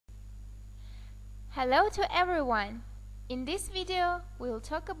Hello to everyone! In this video, we'll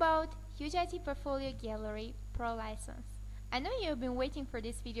talk about UJT Portfolio Gallery Pro License. I know you've been waiting for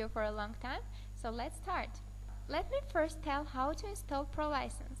this video for a long time, so let's start. Let me first tell how to install Pro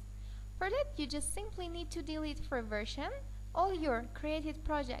License. For that, you just simply need to delete free version. All your created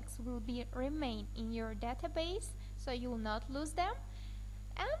projects will remain in your database, so you will not lose them.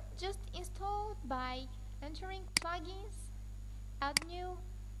 And just install by entering plugins, add new,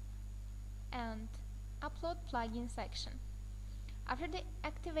 and upload plugin section. After the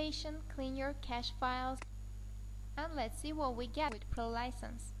activation, clean your cache files, and let's see what we get with Pro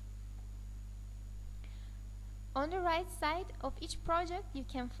License. On the right side of each project, you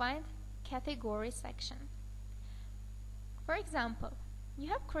can find category section. For example, you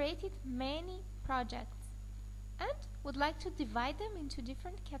have created many projects and would like to divide them into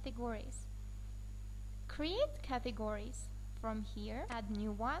different categories. Create categories. From here, add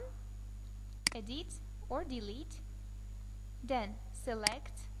new one, edit or delete, then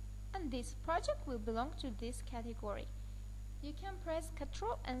select, and this project will belong to this category. You can press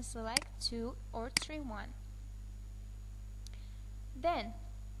Ctrl and select 2 or 3 one. Then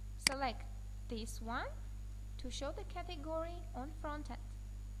select this one to show the category on front end.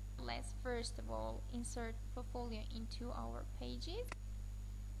 Let's first of all insert portfolio into our pages.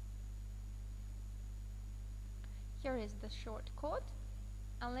 Here is the shortcode,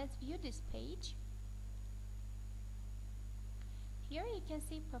 and let's view this page. Here you can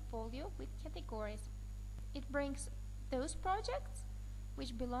see portfolio with categories. It brings those projects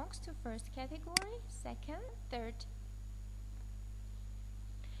which belongs to first category, second, third.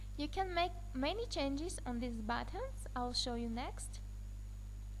 You can make many changes on these buttons. I'll show you next.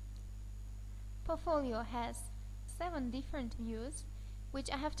 Portfolio has 7 different views, which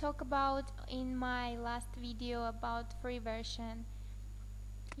I have talked about in my last video about free version.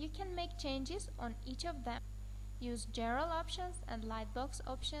 You can make changes on each of them. Use Genareal Options and Lightbox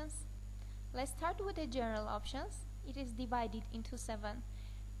Options. Let's start with the Genareal Options. It is divided into 7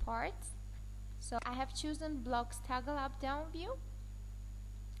 parts. So I have chosen blocks toggle up down view.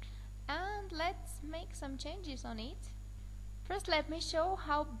 And let's make some changes on it. First, let me show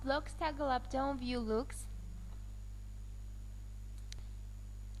how blocks toggle up down view looks.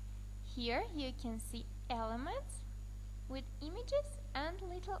 Here you can see elements with images and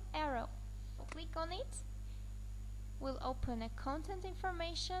little arrow. Click on it. Will open a content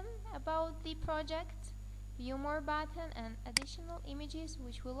information about the project, view more button, and additional images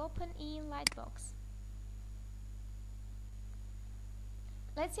which will open in Lightbox.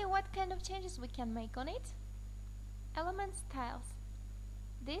 Let's see what kind of changes we can make on it. Element styles.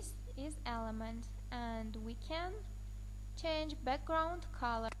 This is element, and we can change background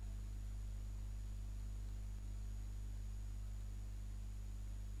color.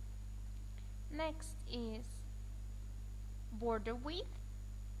 Next is border width.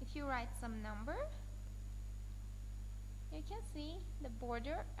 If you write some number, you can see the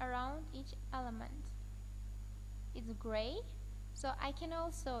border around each element. It's gray, so I can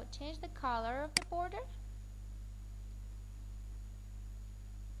also change the color of the border.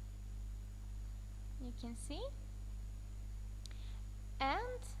 You can see.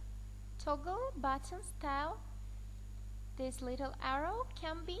 And toggle button style. This little arrow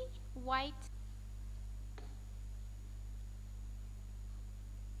can be white.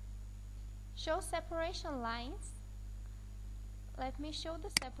 Show separation lines. Let me show the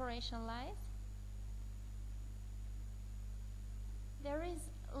separation lines. There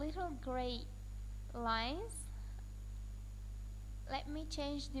is little gray lines. Let me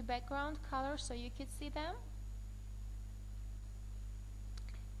change the background color so you could see them.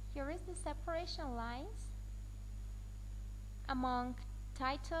 Here is the separation lines among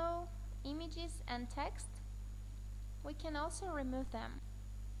title, images, and text. We can also remove them.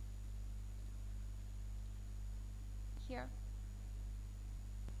 Here.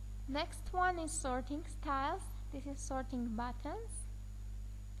 Next one is sorting styles. This is sorting buttons,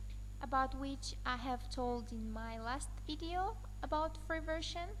 about which I have told in my last video about free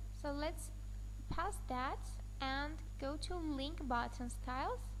version. So let's pass that and go to link button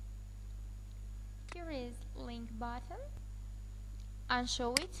styles. Here is link button.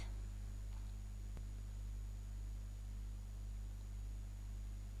 Unshow it.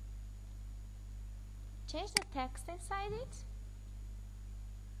 Change the text inside it.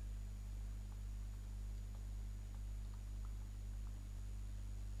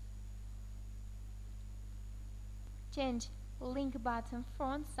 Change link button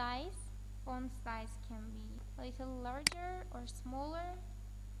font size. Font size can be a little larger or smaller.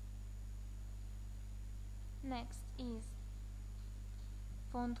 Next is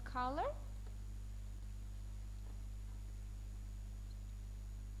font color.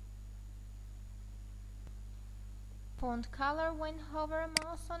 font color when hover a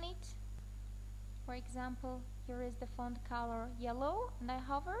mouse on it. For example, here is the font color yellow and I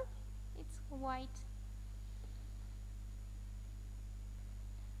hover, it's white.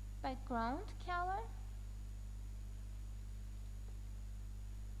 Background color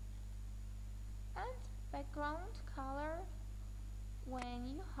and background color when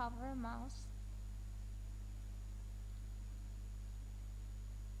you hover a mouse.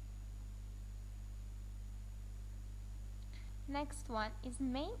 Next one is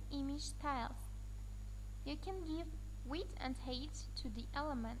main image styles. You can give width and height to the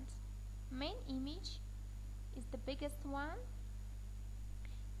element. Main image is the biggest one.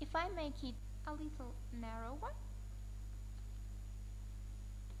 If I make it a little narrower,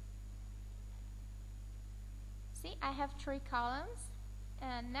 see, I have 3 columns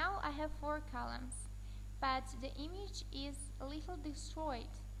and now I have 4 columns, but the image is a little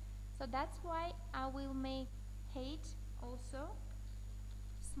destroyed, so that's why I will make height also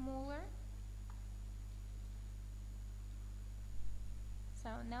smaller. So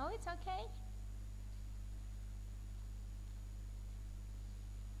now it's okay.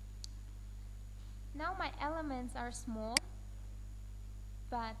 Now my elements are small,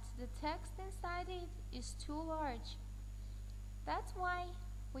 but the text inside it is too large. That's why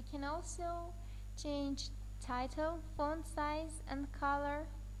we can also change title, font size and color,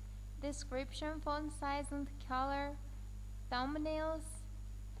 description, font size and color, thumbnails,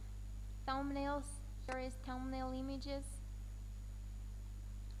 here is thumbnail images.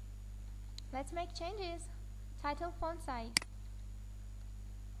 Let's make changes. Title, font size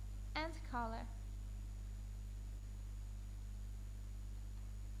and color.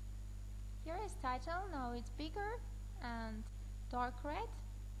 Here is title, now it's bigger and dark red.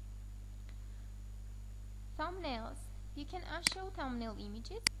 Thumbnails, you can unshow thumbnail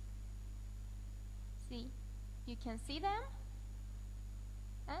images. See, you can see them,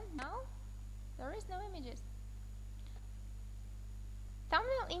 and now there is no images.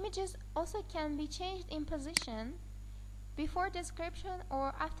 Thumbnail images also can be changed in position, before description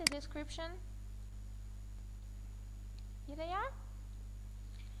or after description. Here they are.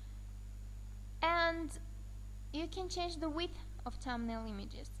 And you can change the width of thumbnail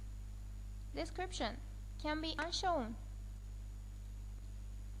images. Description can be unshown.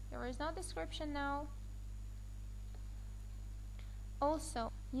 There is no description now.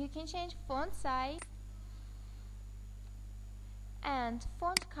 Also, you can change font size and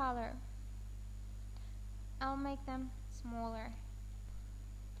font color. I'll make them smaller.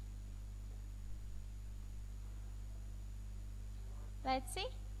 Let's see.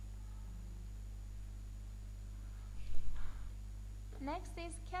 Next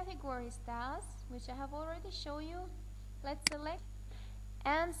is category styles, which I have already shown you. Let's select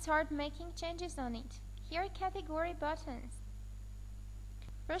and start making changes on it. Here are category buttons.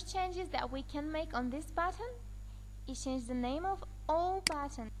 First changes that we can make on this button is change the name of all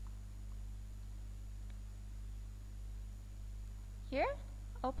buttons. Here,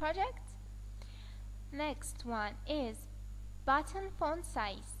 all projects. Next one is button font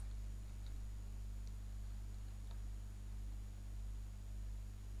size.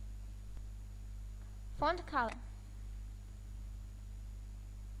 Font color.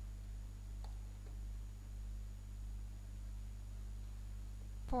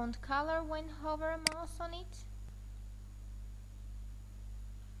 Font color when hover a mouse on it.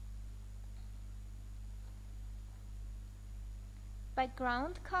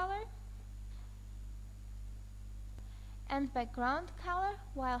 Background color. And background color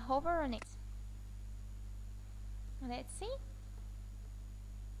while hover on it. Let's see.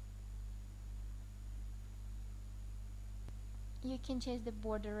 You can change the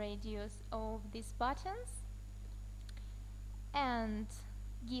border radius of these buttons and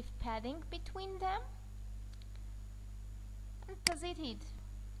give padding between them and position it.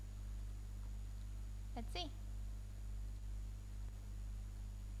 Let's see.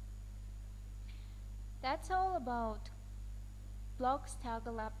 That's all about blocks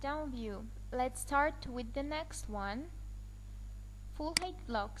toggle up down view. Let's start with the next one, full height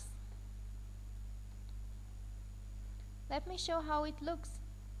blocks. Let me show how it looks.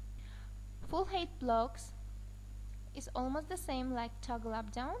 Full height blocks is almost the same like toggle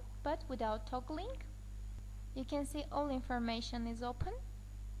up down, but without toggling. You can see all information is open,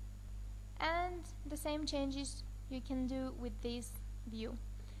 and the same changes you can do with this view.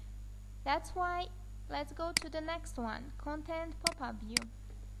 That's why let's go to the next one, content pop-up view.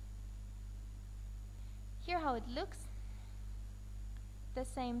 Here how it looks. The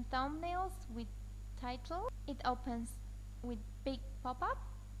same thumbnails with title. It opens with big pop-up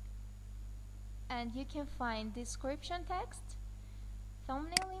and you can find description text,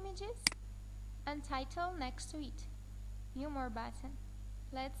 thumbnail images, and title next to it. View more button.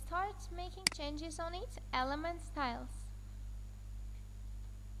 Let's start making changes on it. Element styles.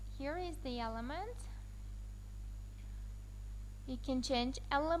 Here is the element. You can change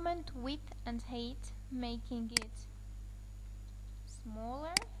element width and height, making it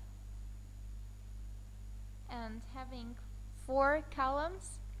smaller and having 4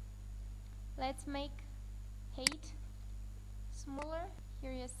 columns. Let's make height smaller.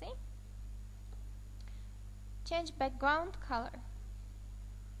 Here you see. Change background color.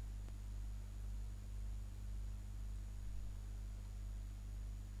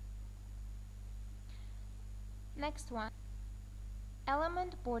 Next one,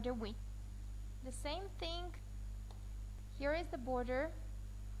 element border width. The same thing. Here is the border,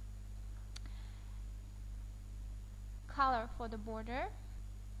 color for the border.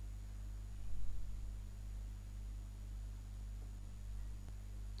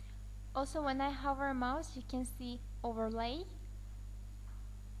 Also, when I hover mouse, you can see overlay.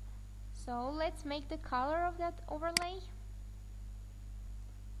 So let's make the color of that overlay.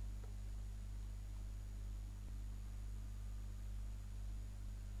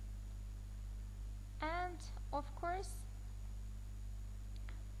 And of course,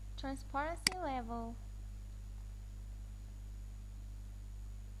 transparency level.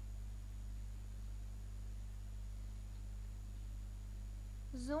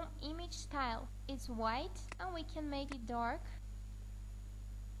 Zoom image style. It's white and we can make it dark.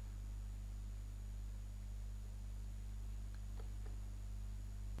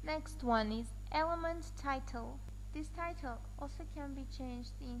 Next one is element title. This title also can be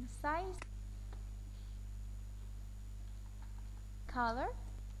changed in size, color,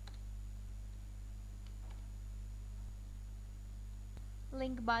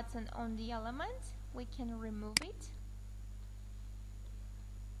 link button on the element. We can remove it.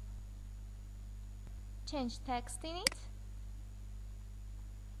 Change text in it,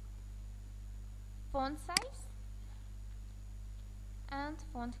 font size, and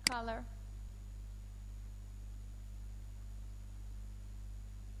font color.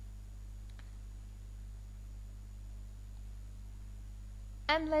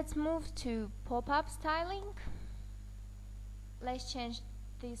 And let's move to pop-up styling. Let's change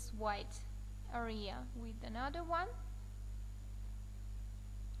this white area with another one.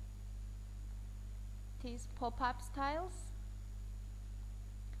 These pop-up styles,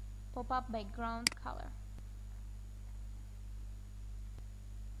 pop-up background color.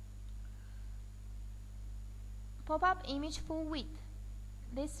 Pop-up image full width.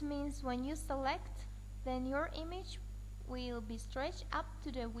 This means when you select, then your image will be stretched up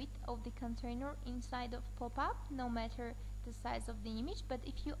to the width of the container inside of pop-up, no matter the size of the image. But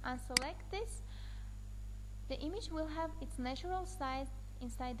if you unselect this, the image will have its natural size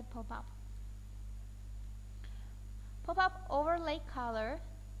inside the pop-up. Pop-up overlay color,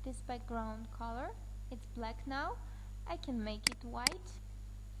 this background color, it's black now. I can make it white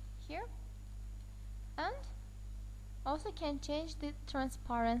here, and also can change the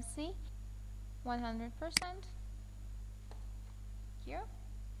transparency 100% here.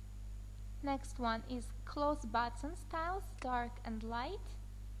 Next one is close button styles, dark and light.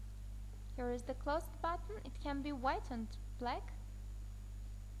 Here is the closed button. It can be white and black.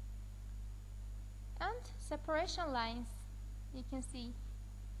 And separation lines. You can see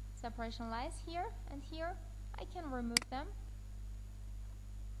separation lines here and here. I can remove them.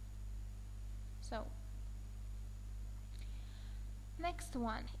 So, next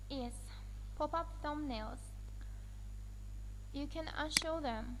one is pop-up thumbnails. You can unshow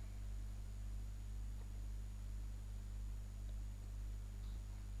them.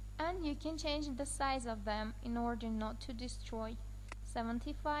 And you can change the size of them in order not to destroy.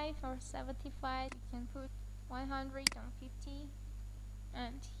 75 or 75, you can put 150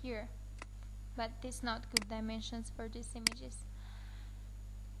 and here, but it's not good dimensions for these images.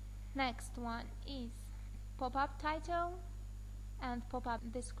 Next one is pop-up title and pop-up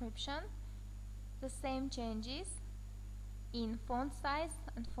description. The same changes in font size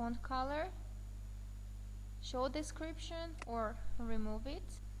and font color. Show description or remove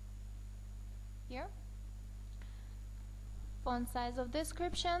it here. Font size of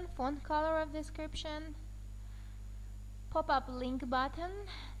description, font color of description, pop-up link button,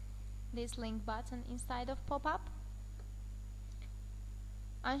 this link button inside of pop-up,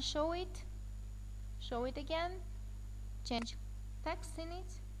 unshow it, show it again, change text in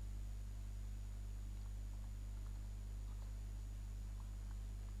it,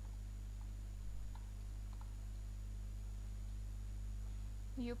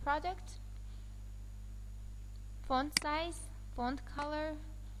 view product, font size, font color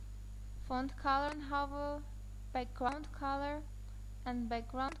on hover, background color, and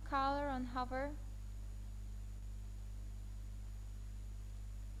background color on hover.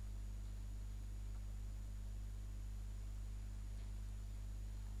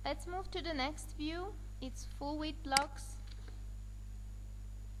 Let's move to the next view. It's full width blocks.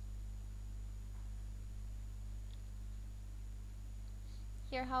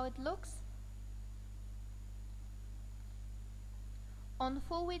 Here how it looks. On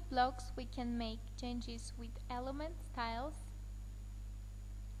full width blocks we can make changes with element styles,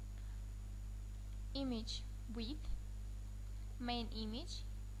 image width, main image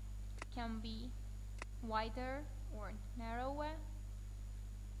can be wider or narrower.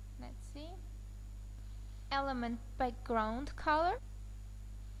 Let's see. Element background color.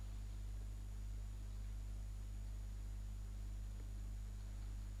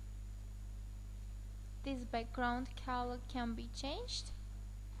 This background color can be changed.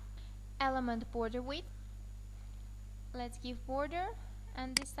 Element border width. Let's give border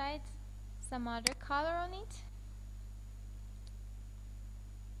and decide some other color on it.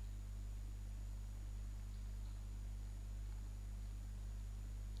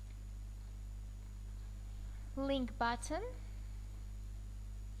 Link button.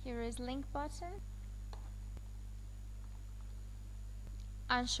 Here is link button.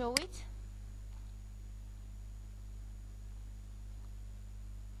 Unshow it.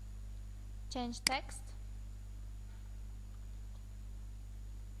 Change text.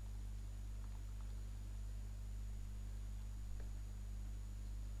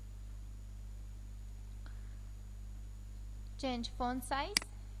 Change font size.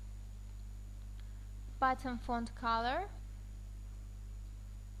 Button font color.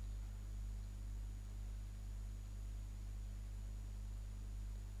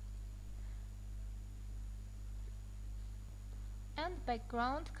 And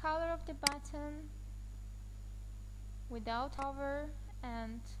background color of the button without hover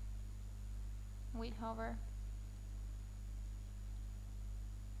and with hover.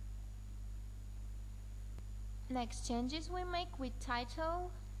 Next changes we make with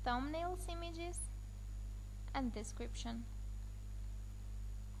title, thumbnails, images, and description.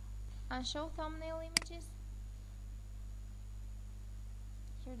 Unshow thumbnail images.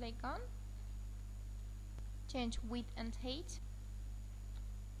 Here they gone. Change width and height.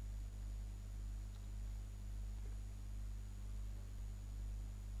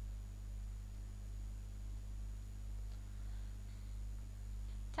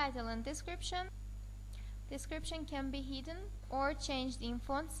 Title and description. Description can be hidden or changed in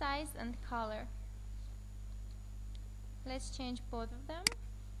font size and color. Let's change both of them.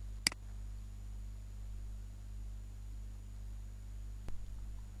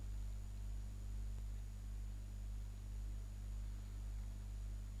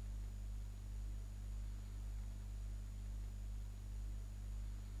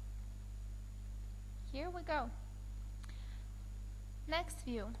 Here we go. Next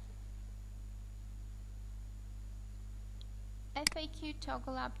view. FAQ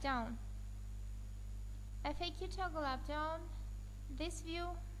toggle up down. FAQ toggle up down. This view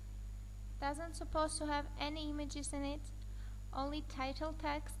doesn't supposed to have any images in it, only title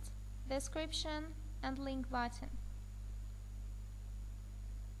text, description, and link button.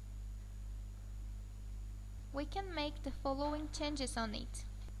 We can make the following changes on it.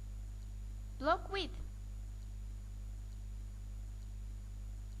 Block width.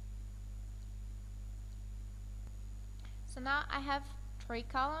 So now I have 3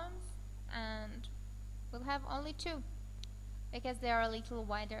 columns and we'll have only 2 because they are a little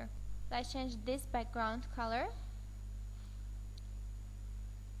wider. Let's change this background color.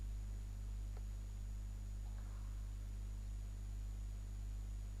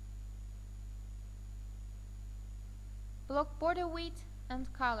 Block border width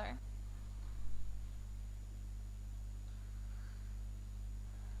and color.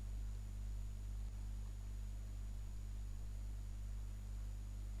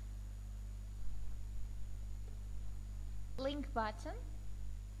 Link button.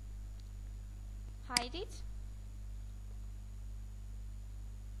 Hide it.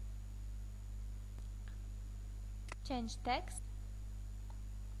 Change text.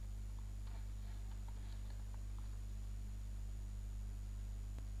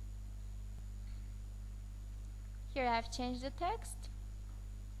 Here I have changed the text.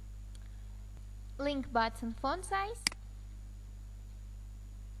 Link button font size.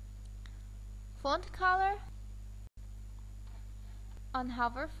 Font color. On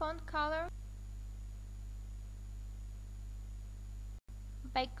hover font color.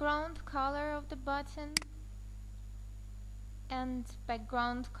 Background color of the button. and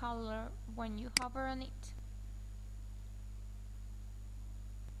background color when you hover on it.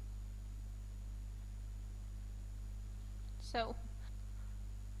 So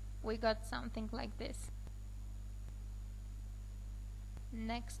we got something like this.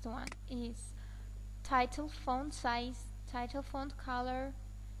 Next one is title font size, title font color,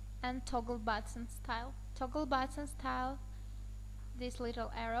 and toggle button style. Toggle button style, this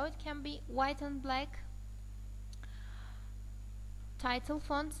little arrow, it can be white and black. Title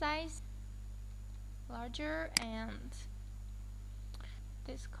font size, larger, and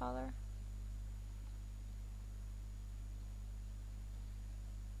this color.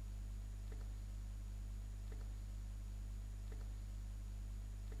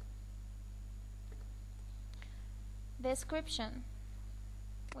 Description,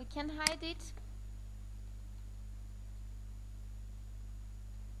 we can hide it.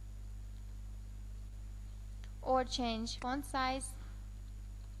 Or change font size,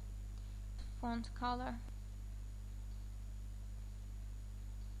 font color.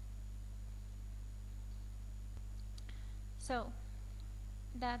 So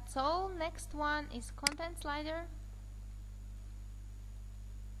that's all. Next one is content slider.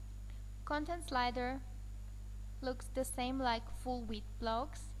 Content slider looks the same like full width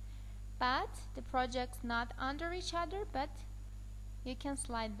blocks, but the projects not under each other, but you can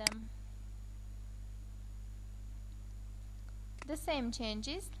slide them. The same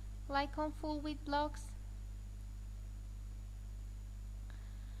changes like on full width blocks.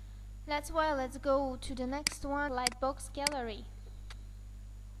 That's why let's go to the next one, Lightbox Gallery.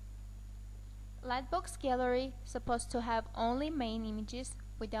 Lightbox Gallery supposed to have only main images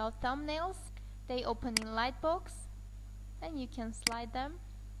without thumbnails. They open in Lightbox and you can slide them.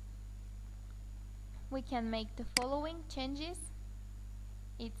 We can make the following changes.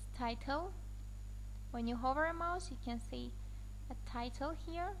 Its title. When you hover a mouse, you can see a title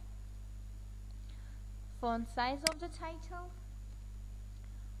here. Font size of the title.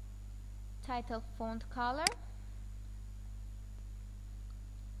 Title font color.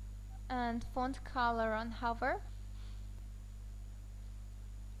 And font color on hover.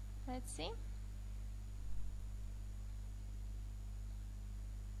 Let's see.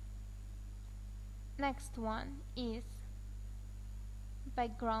 Next one is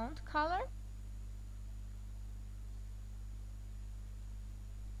background color.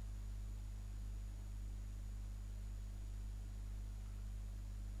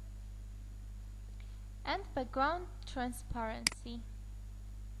 And background transparency.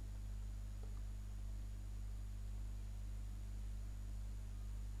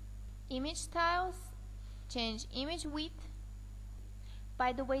 Image styles, change image width.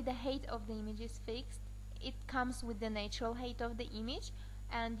 By the way, the height of the image is fixed. It comes with the natural height of the image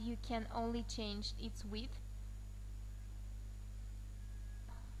and you can only change its width.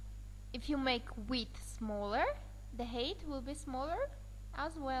 If you make width smaller, the height will be smaller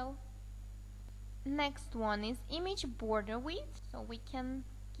as well. Next one is image border width, so we can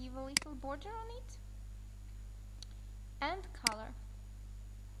give a little border on it. And color.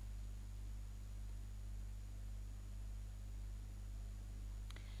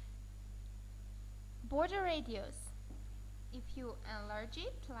 Border radius, if you enlarge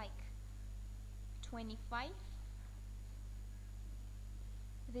it like 25,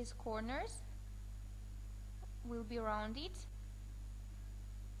 these corners will be rounded.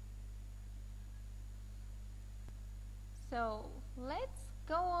 So let's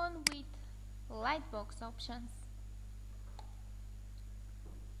go on with Lightbox Options.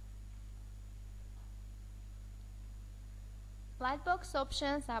 Lightbox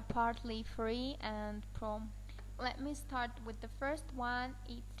Options are partly free and pro. Let me start with the first one.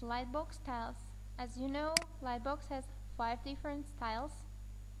 It's Lightbox Styles. As you know, Lightbox has 5 different styles.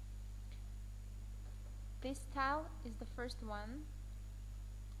 This style is the first one.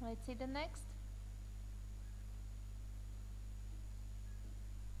 Let's see the next.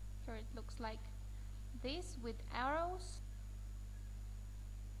 Here it looks like this with arrows.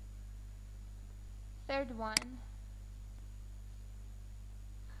 Third one.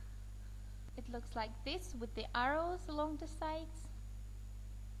 It looks like this with the arrows along the sides.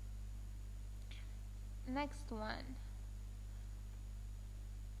 Next one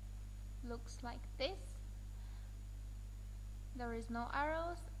looks like this. There is no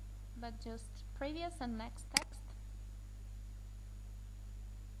arrows, but just previous and next text.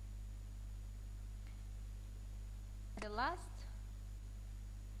 The last.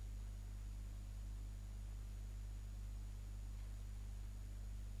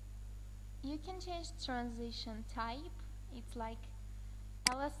 You can change transition type. It's like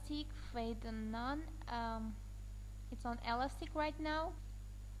elastic, fade, and none. It's on elastic right now.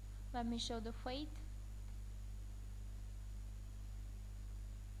 Let me show the weight.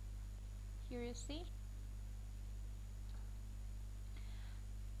 Here you see.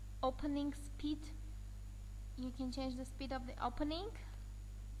 Opening speed. You can change the speed of the opening,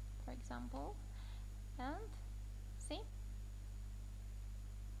 for example, and see.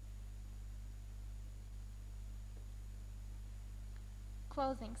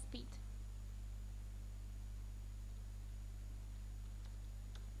 Closing speed.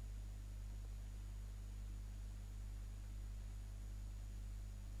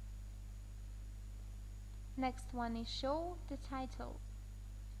 Next one is show the title.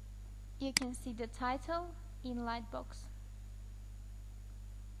 You can see the title in Lightbox.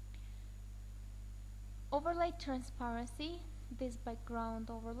 Overlay transparency, this background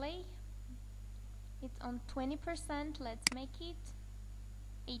overlay, it's on 20%, let's make it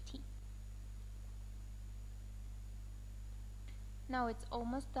 80. Now it's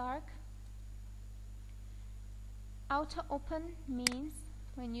almost dark. Auto open means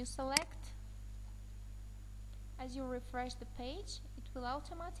when you select, as you refresh the page, it will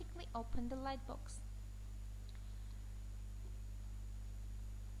automatically open the Lightbox.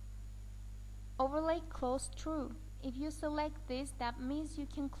 Overlay close true. If you select this, that means you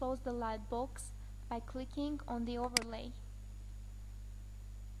can close the Lightbox by clicking on the overlay.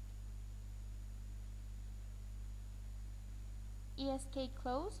 ESC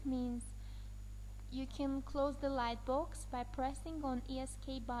close means you can close the Lightbox by pressing on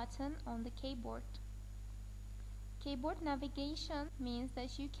ESC button on the keyboard. Keyboard navigation means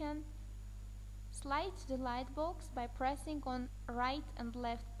that you can slide the Lightbox by pressing on right and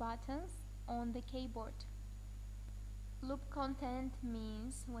left buttons on the keyboard. Loop content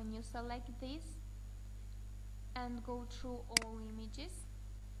means when you select this and go through all images.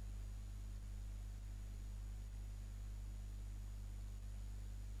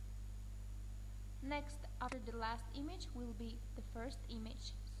 Next, after the last image will be the first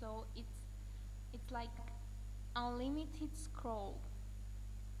image. So it's like unlimited scroll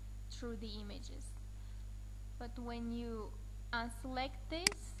through the images. But when you unselect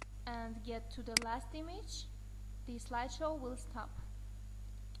this and get to the last image, the slideshow will stop.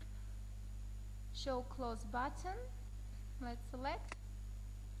 Show close button, let's select,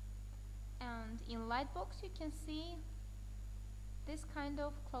 and in Lightbox you can see this kind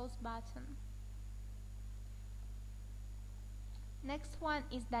of close button. Next one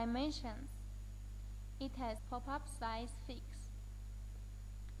is dimensions. It has pop-up size fix.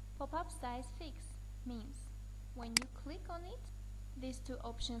 Pop-up size fix means when you click on it, these two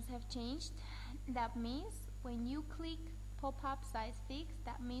options have changed. That means when you click pop-up size fix,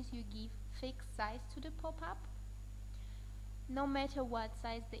 that means you give fixed size to the pop-up. No matter what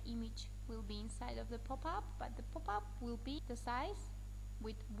size the image will be inside of the pop-up, but the pop-up will be the size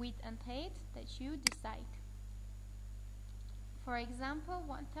with width and height that you decide. For example,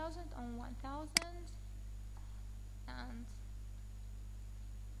 1000 on 1000, and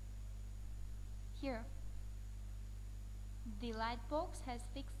here the Lightbox has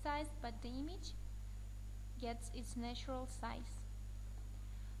fixed size, but the image gets its natural size.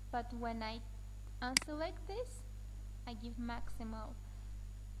 But when I unselect this, I give maximal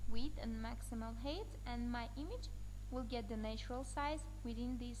width and maximal height, and my image will get the natural size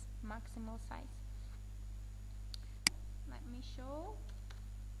within this maximal size. Let me show.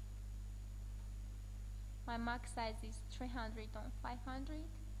 My max size is 300 on 500.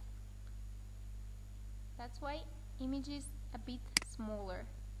 That's why image is a bit smaller.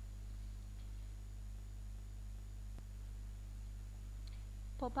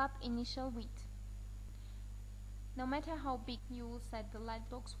 Pop-up initial width. No matter how big you will set the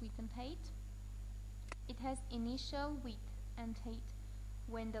Lightbox width and height, it has initial width and height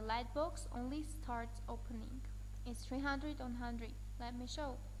when the Lightbox only starts opening. It's 300 on 100. Let me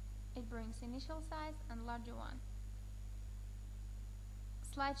show. It brings initial size and larger one.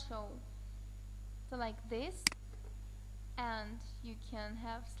 Slideshow. Select this and you can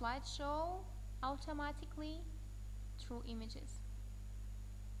have slideshow automatically through images.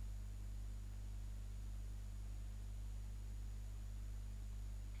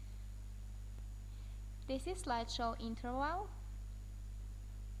 This is slideshow interval.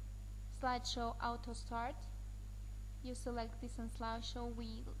 Slideshow auto start. You select this and slideshow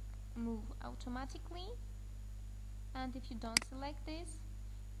will move automatically, and if you don't select this,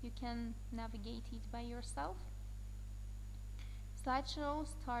 you can navigate it by yourself. Slideshow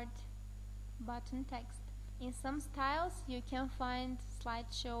start button text. In some styles you can find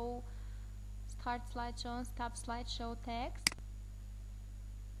slideshow start slideshow and stop slideshow text.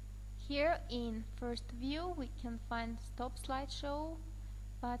 Here in first view we can find stop slideshow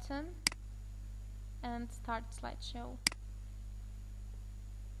button and start slideshow.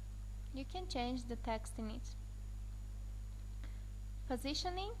 You can change the text in it.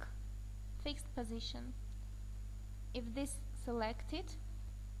 Positioning, fixed position. If this selected,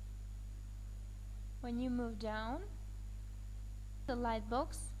 when you move down, the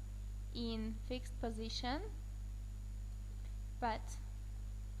lightbox in fixed position, but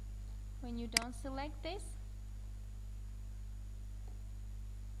when you don't select this,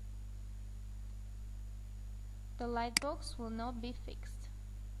 the lightbox will not be fixed.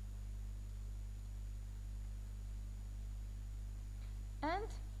 And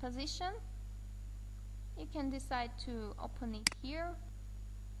position, you can decide to open it here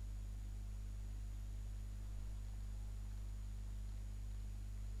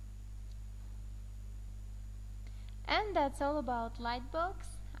and that's all about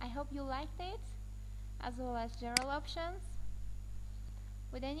Lightbox. I hope you liked it, as well as Genareal Options.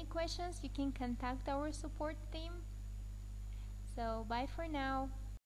 With any questions you can contact our support team. So bye for now.